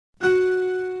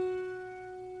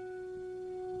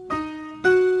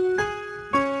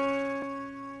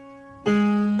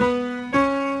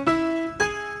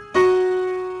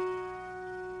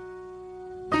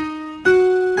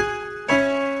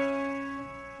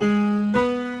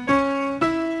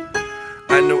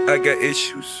I know I got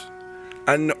issues.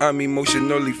 I know I'm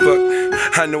emotionally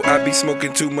fucked. I know I be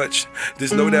smoking too much.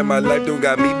 Just know that my life don't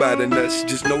got me by the nuts.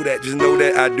 Just know that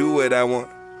I do what I want.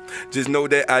 Just know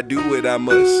that I do what I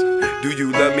must. Do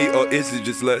you love me or is it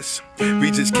just lust? We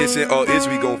just kissing or is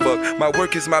we gon' fuck? My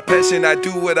work is my passion, I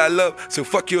do what I love. So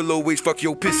fuck your low waist, fuck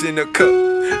your piss in a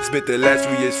cup. Spent the last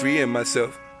 3 years freeing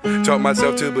myself. Taught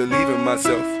myself to believe in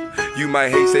myself. You might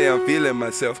hate, say I'm feeling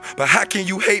myself, but how can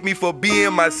you hate me for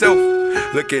being myself?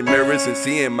 Look in mirrors and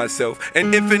seeing myself,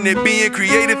 an infinite being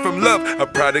created from love, a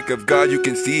product of God, you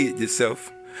can see it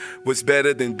yourself. What's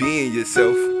better than being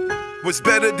yourself? What's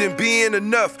better than being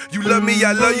enough? You love me,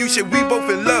 I love you, shit, we both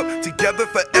in love. Together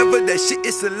forever, that shit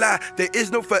is a lie. There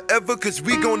is no forever, cause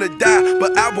we gonna die.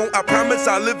 But I won't, I promise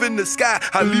I'll live in the sky.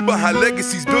 I leave behind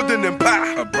legacies, building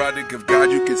empire. A product of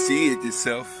God, you can see it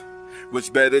yourself. What's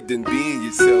better than being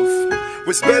yourself?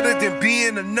 What's better than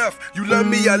being enough? You love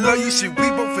me, I love you, shit, we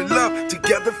both in love.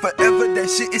 Together forever, that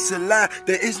shit is a lie.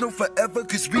 There is no forever,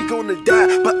 cause we gonna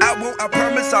die. But I won't, I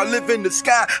promise I'll live in the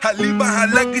sky. I leave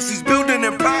behind legacies, building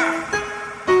empire.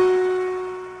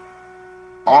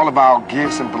 All of our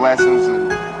gifts and blessings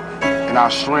and our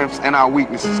strengths and our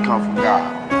weaknesses come from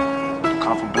God. They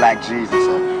come from Black Jesus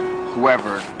or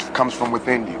whoever comes from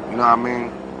within you, you know what I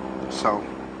mean? So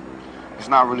it's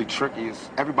not really tricky.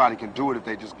 Everybody can do it if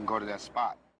they just can go to that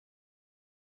spot.